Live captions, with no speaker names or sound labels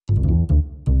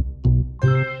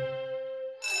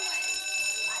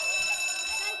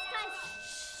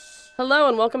Hello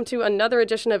and welcome to another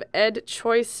edition of Ed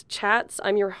Choice Chats.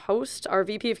 I'm your host, our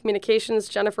VP of Communications,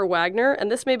 Jennifer Wagner,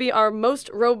 and this may be our most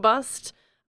robust,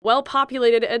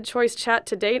 well-populated Ed Choice chat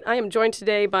to date. I am joined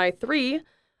today by three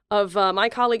of my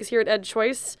colleagues here at Ed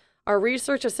Choice, our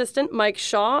research assistant, Mike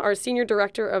Shaw, our Senior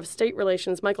Director of State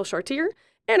Relations, Michael Chartier,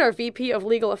 and our VP of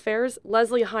Legal Affairs,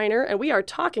 Leslie Heiner, and we are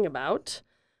talking about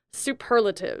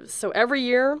superlatives. So every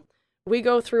year, we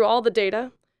go through all the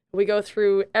data. We go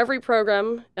through every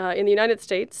program in the United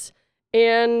States,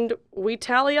 and we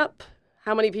tally up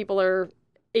how many people are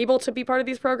able to be part of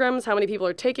these programs, how many people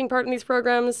are taking part in these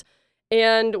programs,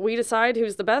 and we decide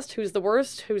who's the best, who's the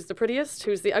worst, who's the prettiest,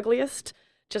 who's the ugliest.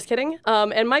 Just kidding.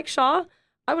 And Mike Shaw,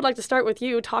 I would like to start with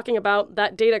you talking about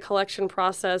that data collection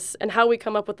process and how we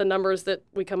come up with the numbers that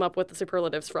we come up with the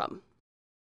superlatives from.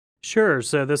 Sure.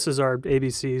 So this is our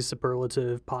ABC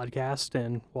Superlative podcast,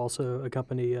 and we'll also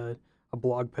accompany a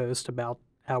blog post about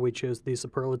how we chose these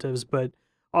superlatives. But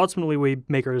ultimately, we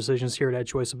make our decisions here at Ed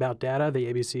Choice about data. The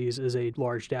ABCs is a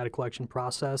large data collection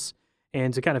process.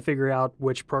 And to kind of figure out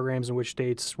which programs and which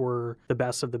states were the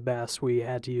best of the best, we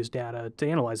had to use data to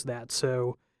analyze that.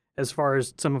 So as far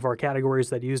as some of our categories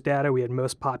that use data, we had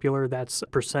most popular, that's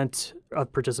percent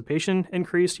of participation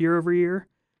increase year over year.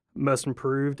 Most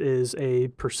improved is a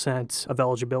percent of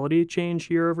eligibility change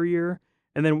year over year.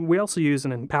 And then we also use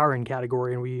an empowering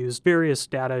category, and we use various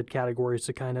data categories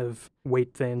to kind of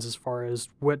weight things as far as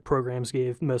what programs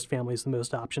gave most families the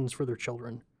most options for their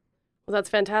children. Well, that's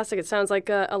fantastic. It sounds like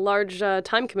a large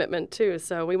time commitment, too.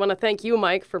 So we want to thank you,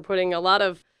 Mike, for putting a lot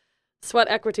of sweat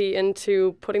equity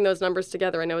into putting those numbers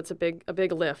together. I know it's a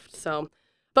big lift.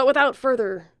 But without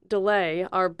further delay,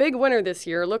 our big winner this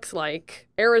year looks like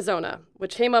Arizona,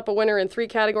 which came up a winner in three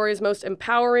categories: most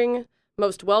empowering,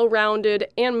 most well-rounded,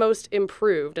 and most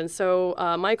improved. And so,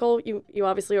 Michael, you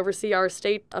obviously oversee our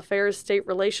state affairs, state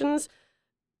relations.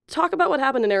 Talk about what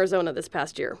happened in Arizona this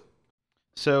past year.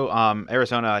 So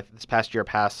Arizona this past year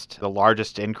passed the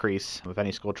largest increase of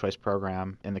any school choice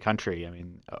program in the country. I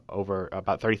mean, over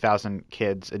about 30,000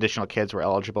 additional kids were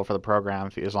eligible for the program.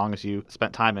 As long as you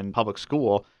spent time in public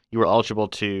school, you were eligible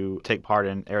to take part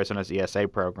in Arizona's ESA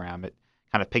program. It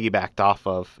kind of piggybacked off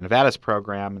of Nevada's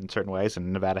program in certain ways,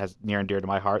 and Nevada has near and dear to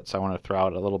my heart, so I want to throw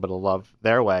out a little bit of love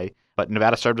their way. But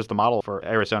Nevada served as the model for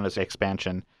Arizona's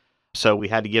expansion, so we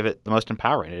had to give it the most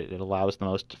empowering. It allows the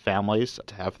most families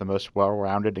to have the most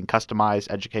well-rounded and customized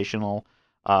educational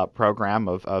program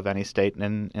of any state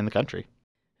in the country.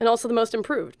 And also the most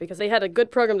improved, because they had a good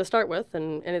program to start with,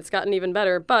 and it's gotten even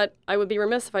better. But I would be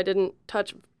remiss if I didn't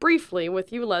touch briefly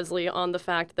with you, Leslie, on the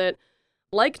fact that,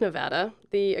 like Nevada,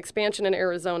 the expansion in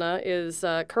Arizona is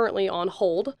currently on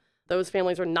hold. Those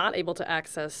families are not able to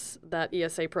access that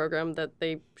ESA program that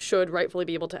they should rightfully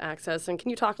be able to access. And can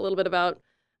you talk a little bit about,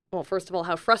 well, first of all,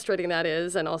 how frustrating that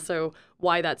is, and also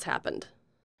why that's happened?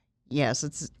 Yes,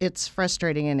 it's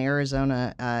frustrating in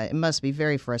Arizona. It must be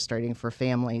very frustrating for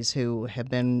families who have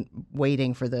been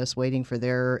waiting for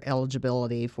their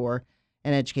eligibility for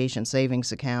an education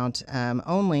savings account,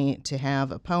 only to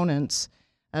have opponents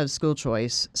of school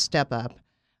choice step up,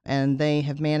 and they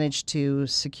have managed to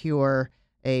secure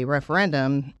a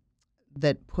referendum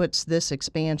that puts this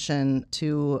expansion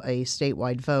to a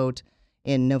statewide vote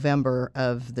in November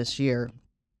of this year.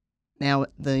 Now,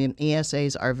 the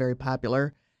ESAs are very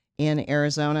popular in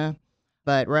Arizona,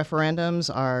 but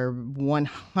referendums are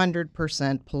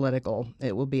 100% political.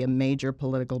 It will be a major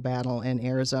political battle in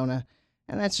Arizona,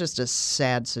 and that's just a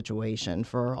sad situation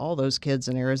for all those kids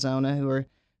in Arizona who are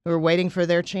waiting for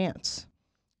their chance.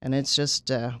 And it's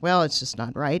just, it's just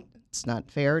not right. It's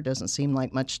not fair. It doesn't seem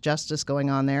like much justice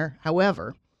going on there.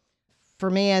 However,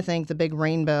 for me, I think the big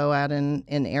rainbow out in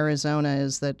Arizona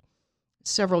is that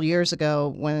several years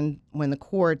ago when the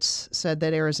courts said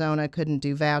that Arizona couldn't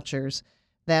do vouchers,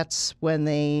 that's when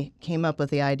they came up with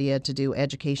the idea to do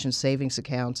education savings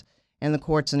accounts. And the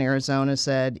courts in Arizona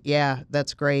said, yeah,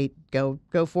 that's great. Go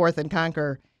forth and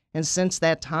conquer. And since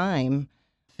that time,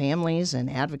 families and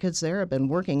advocates there have been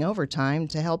working overtime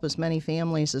to help as many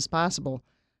families as possible.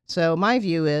 So my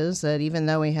view is that even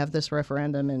though we have this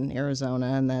referendum in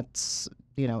Arizona, and that's,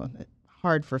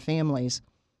 hard for families,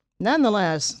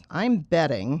 nonetheless, I'm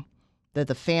betting that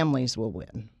the families will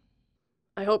win.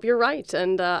 I hope you're right.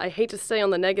 And I hate to stay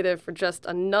on the negative for just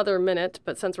another minute,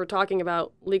 but since we're talking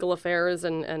about legal affairs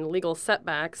and legal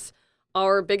setbacks,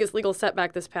 our biggest legal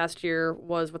setback this past year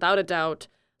was, without a doubt,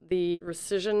 the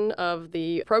rescission of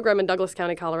the program in Douglas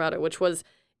County, Colorado, which was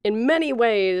in many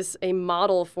ways a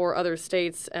model for other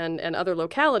states and other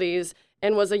localities,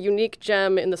 and was a unique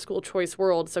gem in the school choice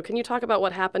world. So can you talk about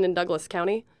what happened in Douglas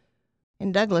County?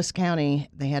 In Douglas County,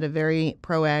 they had a very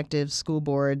proactive school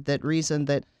board that reasoned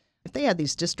that if they had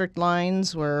these district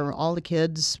lines where all the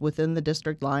kids within the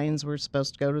district lines were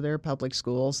supposed to go to their public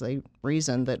schools, they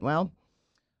reasoned that, well,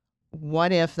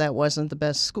 what if that wasn't the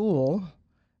best school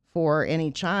for any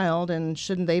child, and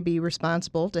shouldn't they be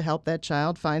responsible to help that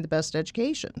child find the best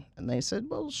education? And they said,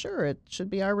 well, sure, it should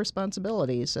be our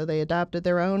responsibility. So they adopted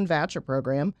their own voucher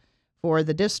program for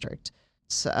the district.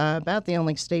 It's about the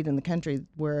only state in the country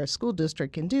where a school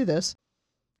district can do this,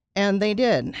 and they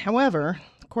did. However,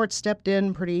 the court stepped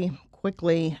in pretty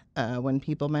quickly when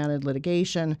people mounted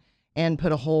litigation and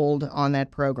put a hold on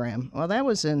that program. Well, that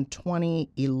was in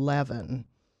 2011.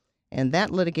 And that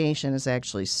litigation is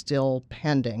actually still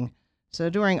pending. So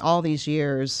during all these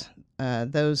years,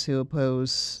 those who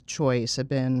oppose choice have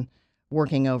been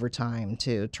working overtime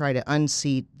to try to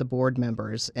unseat the board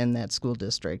members in that school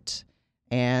district.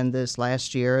 And this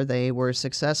last year, they were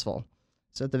successful.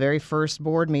 So at the very first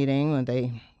board meeting, when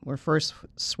they were first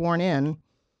sworn in,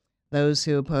 those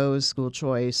who oppose school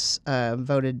choice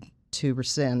voted to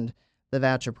rescind the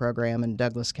voucher program in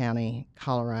Douglas County,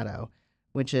 Colorado,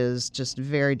 which is just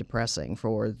very depressing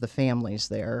for the families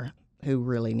there who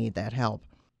really need that help.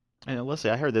 And Leslie,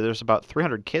 I heard that there's about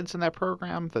 300 kids in that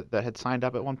program that had signed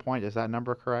up at one point. Is that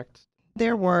number correct?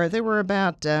 There were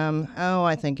about,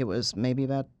 I think it was maybe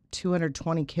about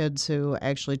 220 kids who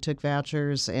actually took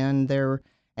vouchers, and there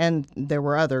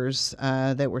were others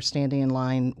that were standing in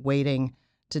line waiting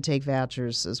to take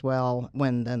vouchers as well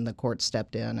when then the court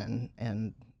stepped in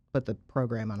and put the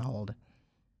program on hold.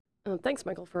 Thanks,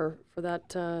 Michael, for that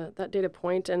data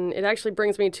point. And it actually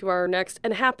brings me to our next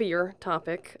and happier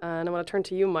topic. And I want to turn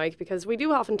to you, Mike, because we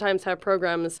do oftentimes have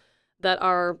programs that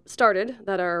are started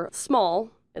that are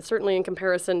small, certainly in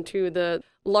comparison to the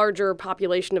larger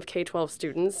population of K-12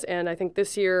 students. And I think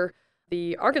this year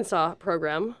the Arkansas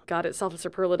program got itself a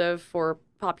superlative for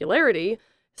popularity.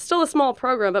 Still a small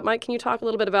program, but Mike, can you talk a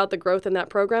little bit about the growth in that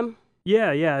program?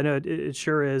 Yeah, no, it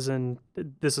sure is, and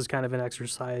this is kind of an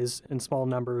exercise in small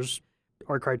numbers.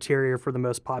 Our criteria for the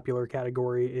most popular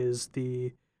category is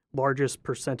the largest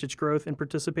percentage growth in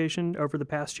participation over the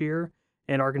past year,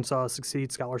 and Arkansas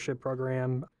Succeed Scholarship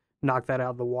Program knocked that out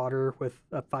of the water with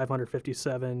a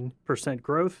 557%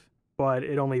 growth, but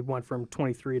it only went from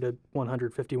 23 to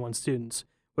 151 students,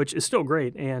 which is still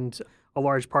great, and a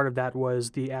large part of that was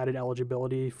the added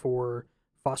eligibility for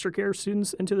foster care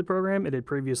students into the program. It had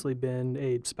previously been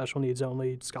a special needs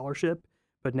only scholarship,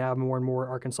 but now more and more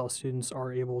Arkansas students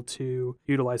are able to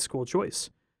utilize school choice.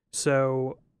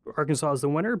 So Arkansas is the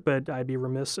winner, but I'd be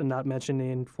remiss in not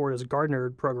mentioning Florida's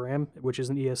Gardner program, which is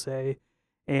an ESA,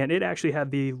 and it actually had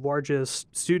the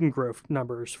largest student growth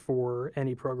numbers for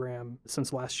any program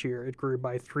since last year. It grew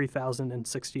by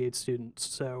 3,068 students.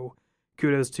 So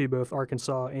kudos to both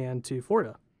Arkansas and to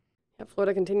Florida.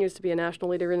 Florida continues to be a national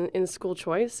leader in school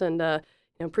choice, and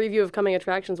preview of coming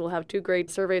attractions. We'll have two great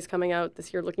surveys coming out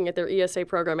this year looking at their ESA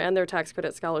program and their tax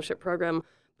credit scholarship program,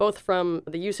 both from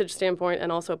the usage standpoint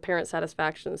and also parent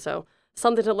satisfaction. So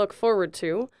something to look forward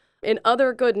to. In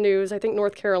other good news, I think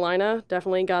North Carolina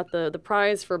definitely got the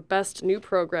prize for best new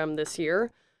program this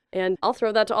year, and I'll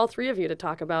throw that to all three of you to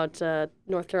talk about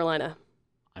North Carolina.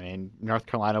 I mean, North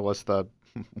Carolina was the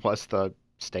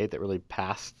state that really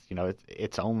passed,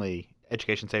 its only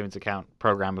education savings account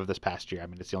program of this past year. I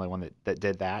mean, it's the only one that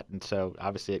did that. And so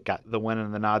obviously it got the win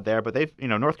and the nod there. But they've,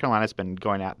 North Carolina's been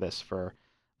going at this for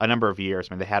a number of years.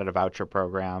 I mean, they had a voucher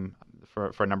program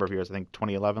for a number of years. I think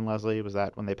 2011, Leslie, was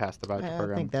that when they passed the voucher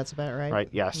program? I think that's about right. Right,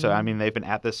 yeah. So, I mean, they've been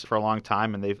at this for a long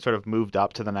time, and they've sort of moved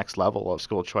up to the next level of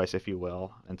school choice, if you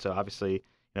will. And so obviously,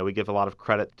 we give a lot of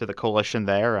credit to the coalition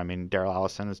there. I mean, Daryl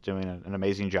Allison is doing an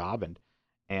amazing job,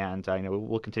 and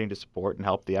we'll continue to support and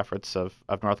help the efforts of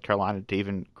North Carolina to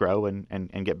even grow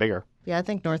and get bigger. Yeah, I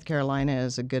think North Carolina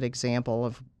is a good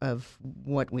example of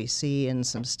what we see in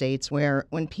some states where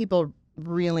when people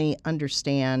really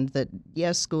understand that,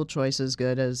 yes, school choice is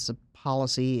good as a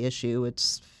policy issue.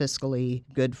 It's fiscally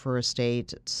good for a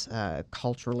state. It's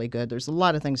culturally good. There's a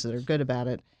lot of things that are good about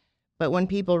it. But when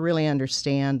people really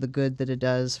understand the good that it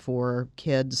does for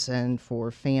kids and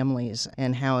for families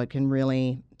and how it can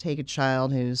really take a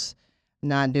child who's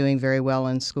not doing very well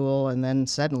in school and then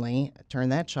suddenly turn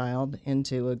that child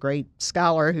into a great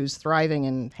scholar who's thriving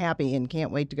and happy and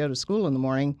can't wait to go to school in the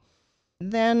morning,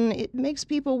 then it makes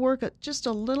people work just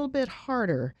a little bit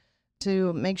harder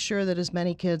to make sure that as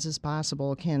many kids as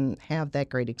possible can have that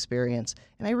great experience.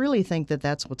 And I really think that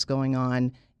that's what's going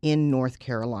on in North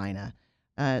Carolina.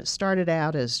 It started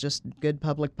out as just good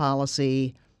public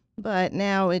policy, but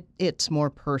now it's more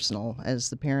personal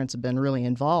as the parents have been really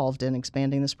involved in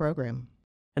expanding this program.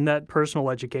 And that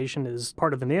personal education is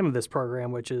part of the name of this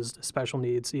program, which is Special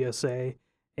Needs ESA.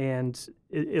 And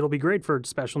it'll be great for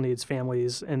special needs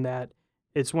families in that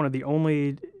it's one of the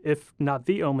only, if not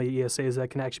the only, ESAs that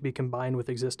can actually be combined with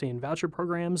existing voucher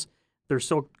programs. They're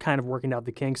still kind of working out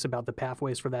the kinks about the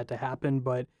pathways for that to happen,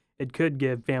 but it could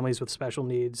give families with special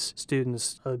needs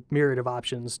students a myriad of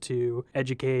options to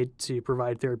educate, to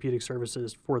provide therapeutic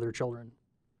services for their children.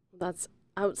 That's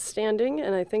outstanding,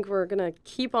 and I think we're going to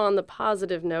keep on the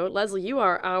positive note. Leslie, you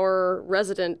are our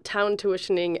resident town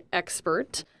tuitioning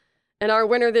expert, and our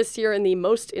winner this year in the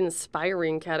most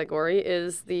inspiring category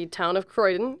is the town of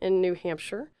Croydon in New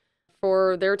Hampshire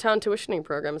for their town tuitioning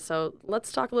program. So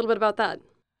let's talk a little bit about that.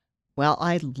 Well,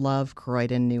 I love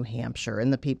Croydon, New Hampshire,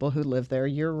 and the people who live there.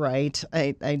 You're right.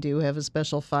 I do have a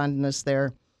special fondness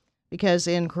there because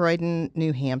in Croydon,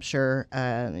 New Hampshire,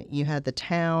 you had the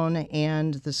town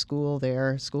and the school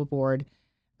there, school board,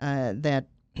 that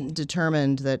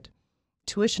determined that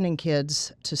tuitioning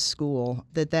kids to school,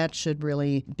 that should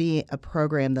really be a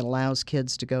program that allows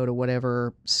kids to go to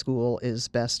whatever school is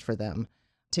best for them.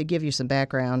 To give you some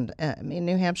background,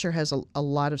 New Hampshire has a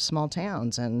lot of small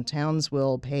towns, and towns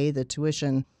will pay the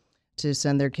tuition to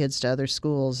send their kids to other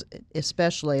schools,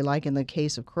 especially like in the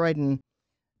case of Croydon.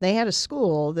 They had a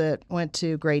school that went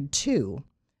to grade 2,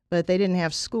 but they didn't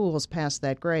have schools past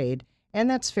that grade, and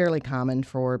that's fairly common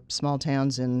for small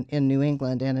towns in New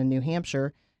England and in New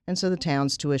Hampshire, and so the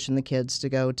towns tuition the kids to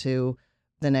go to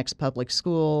the next public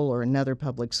school or another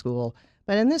public school.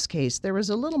 But in this case, there was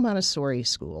a little Montessori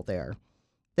school there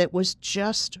that was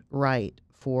just right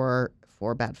for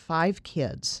about 5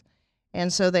 kids.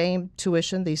 And so they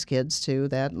tuitioned these kids to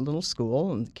that little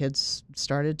school, and the kids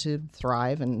started to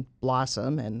thrive and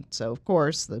blossom. And so, of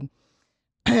course,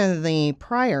 the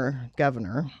prior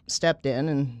governor stepped in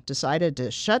and decided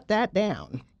to shut that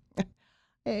down.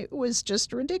 It was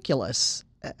just ridiculous.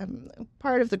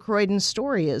 Part of the Croydon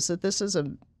story is that this is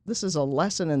a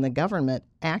lesson in the government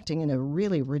acting in a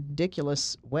really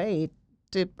ridiculous way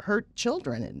to hurt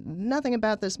children, and nothing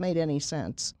about this made any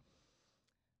sense.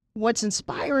 What's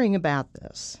inspiring about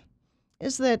this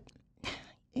is that,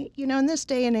 in this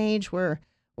day and age where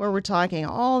we're talking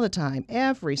all the time,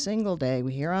 every single day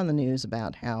we hear on the news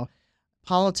about how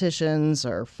politicians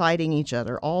are fighting each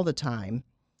other all the time.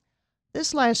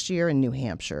 This last year in New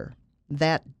Hampshire,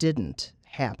 that didn't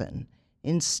happen.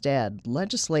 Instead,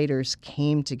 legislators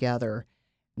came together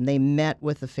and they met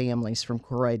with the families from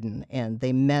Croydon, and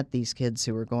they met these kids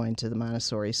who were going to the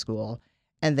Montessori school,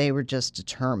 and they were just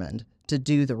determined to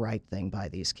do the right thing by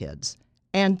these kids.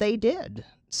 And they did.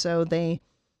 So they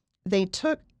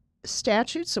took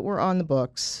statutes that were on the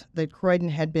books that Croydon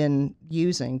had been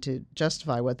using to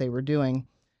justify what they were doing,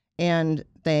 and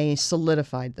they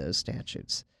solidified those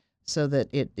statutes so that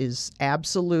it is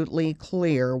absolutely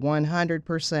clear,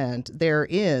 100%, there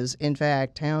is, in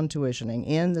fact, town tuitioning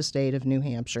in the state of New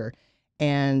Hampshire.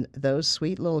 And those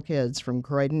sweet little kids from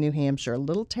Croydon, New Hampshire, a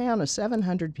little town of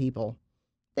 700 people,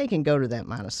 they can go to that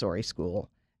Montessori school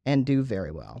and do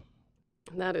very well.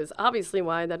 That is obviously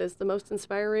why that is the most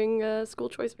inspiring school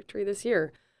choice victory this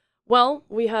year. Well,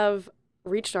 we have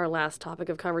reached our last topic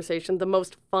of conversation, the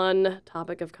most fun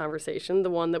topic of conversation, the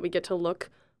one that we get to look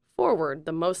forward,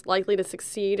 the most likely to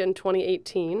succeed in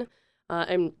 2018.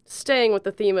 I'm staying with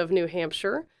the theme of New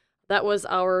Hampshire. That was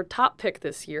our top pick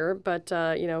this year, but,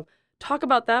 talk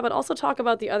about that, but also talk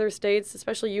about the other states,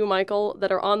 especially you, Michael,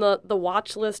 that are on the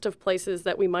watch list of places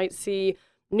that we might see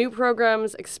new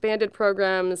programs, expanded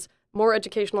programs, more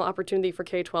educational opportunity for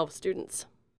K-12 students.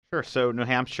 Sure. So New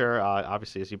Hampshire,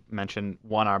 obviously, as you mentioned,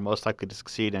 won our most likely to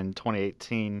succeed in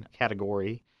 2018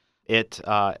 category. It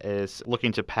is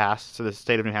looking to pass, so the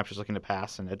state of New Hampshire is looking to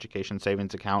pass an education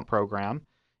savings account program.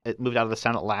 It moved out of the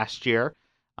Senate last year,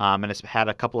 and it's had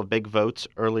a couple of big votes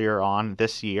earlier on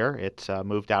this year. It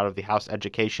moved out of the House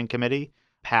Education Committee,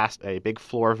 passed a big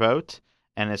floor vote,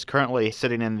 and is currently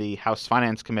sitting in the House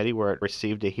Finance Committee, where it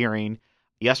received a hearing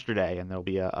yesterday, and there'll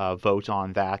be a vote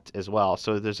on that as well.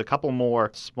 So there's a couple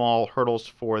more small hurdles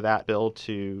for that bill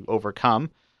to overcome.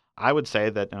 I would say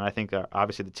that, and I think that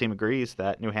obviously the team agrees,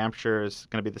 that New Hampshire is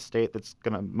going to be the state that's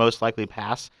going to most likely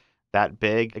pass that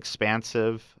big,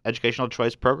 expansive educational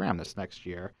choice program this next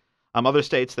year. Other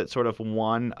states that sort of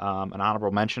won an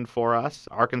honorable mention for us: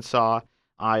 Arkansas,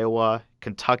 Iowa,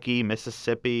 Kentucky,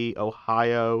 Mississippi,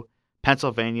 Ohio,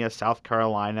 Pennsylvania, South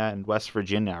Carolina, and West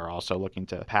Virginia are also looking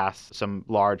to pass some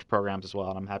large programs as well.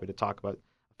 And I'm happy to talk about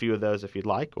a few of those if you'd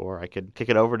like, or I could kick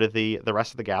it over to the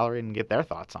rest of the gallery and get their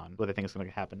thoughts on what they think is going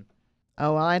to happen.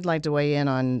 Oh, well, I'd like to weigh in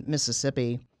on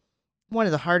Mississippi. One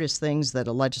of the hardest things that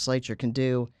a legislature can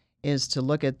do is to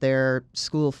look at their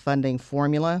school funding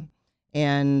formula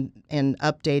and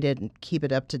update it and keep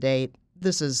it up to date.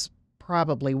 This is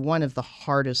probably one of the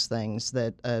hardest things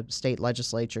that a state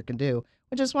legislature can do,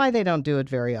 which is why they don't do it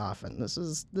very often.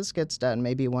 This gets done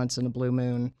maybe once in a blue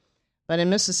moon. But in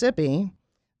Mississippi,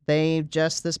 they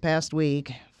just this past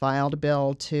week filed a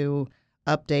bill to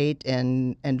update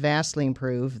and vastly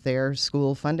improve their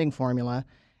school funding formula.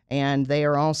 And they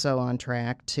are also on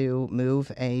track to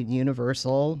move a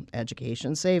universal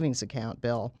education savings account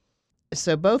bill.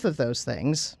 So both of those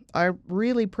things are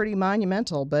really pretty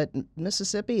monumental, but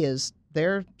Mississippi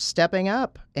they're stepping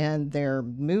up and they're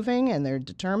moving and they're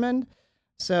determined.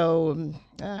 So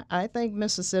I think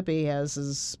Mississippi has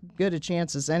as good a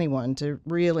chance as anyone to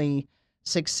really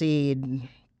succeed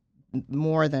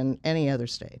more than any other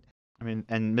state. I mean,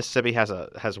 and Mississippi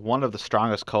has one of the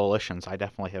strongest coalitions I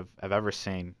definitely have ever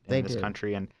seen in this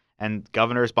country, and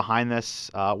governor's behind this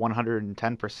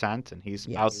 110%, and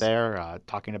he's out there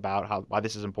talking about why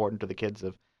this is important to the kids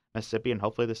of Mississippi, and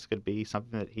hopefully this could be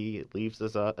something that he leaves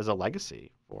as a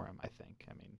legacy for him. I think.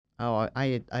 I mean,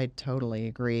 I totally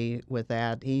agree with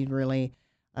that. He really,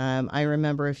 I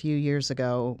remember a few years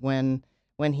ago when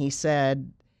he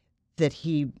said that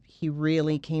he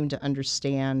really came to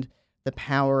understand the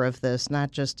power of this, not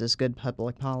just as good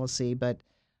public policy, but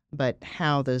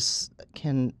how this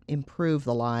can improve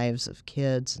the lives of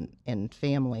kids and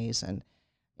families. And,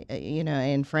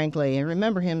 and frankly, I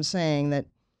remember him saying that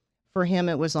for him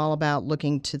it was all about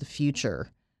looking to the future.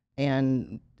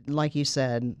 And like you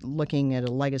said, looking at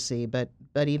a legacy, but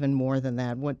even more than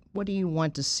that, what do you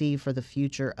want to see for the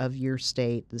future of your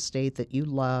state, the state that you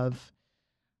love?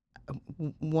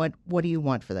 What do you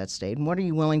want for that state? And what are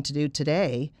you willing to do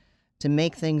today to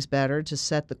make things better, to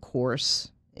set the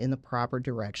course in the proper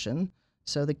direction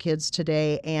so the kids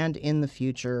today and in the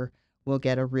future will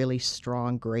get a really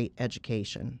strong, great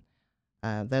education?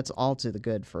 That's all to the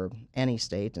good for any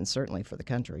state and certainly for the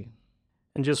country.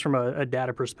 And just from a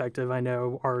data perspective, I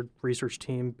know our research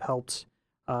team helped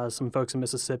some folks in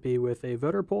Mississippi with a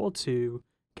voter poll to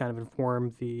kind of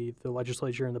inform the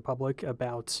legislature and the public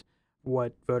about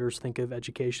what voters think of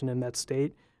education in that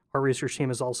state. Our research team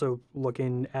is also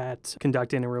looking at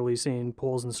conducting and releasing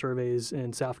polls and surveys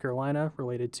in South Carolina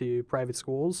related to private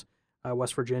schools.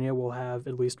 West Virginia will have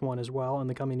at least one as well in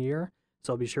the coming year.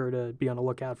 So I'll be sure to be on the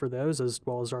lookout for those, as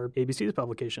well as our ABC's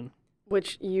publication.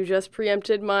 Which you just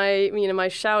preempted my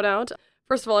shout out.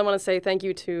 First of all, I want to say thank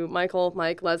you to Michael,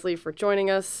 Mike, Leslie for joining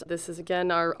us. This is,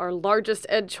 again, our largest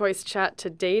EdChoice chat to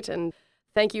date, and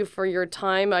thank you for your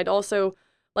time. I'd also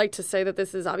like to say that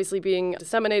this is obviously being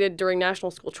disseminated during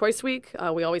National School Choice Week.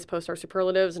 We always post our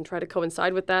superlatives and try to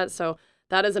coincide with that. So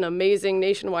that is an amazing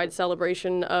nationwide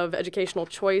celebration of educational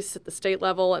choice at the state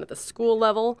level and at the school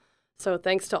level. So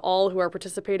thanks to all who are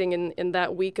participating in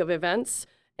that week of events.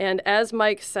 And as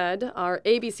Mike said, our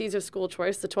ABCs of School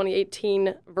Choice, the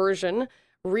 2018 version,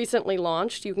 recently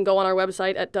launched. You can go on our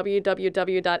website at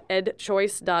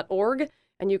www.edchoice.org,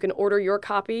 and you can order your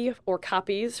copy or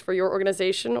copies for your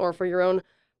organization or for your own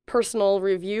personal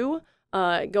review.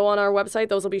 Go on our website.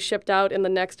 Those will be shipped out in the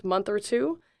next month or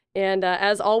two. And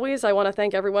as always, I want to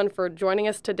thank everyone for joining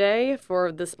us today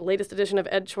for this latest edition of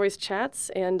EdChoice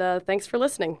Chats, and thanks for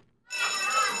listening.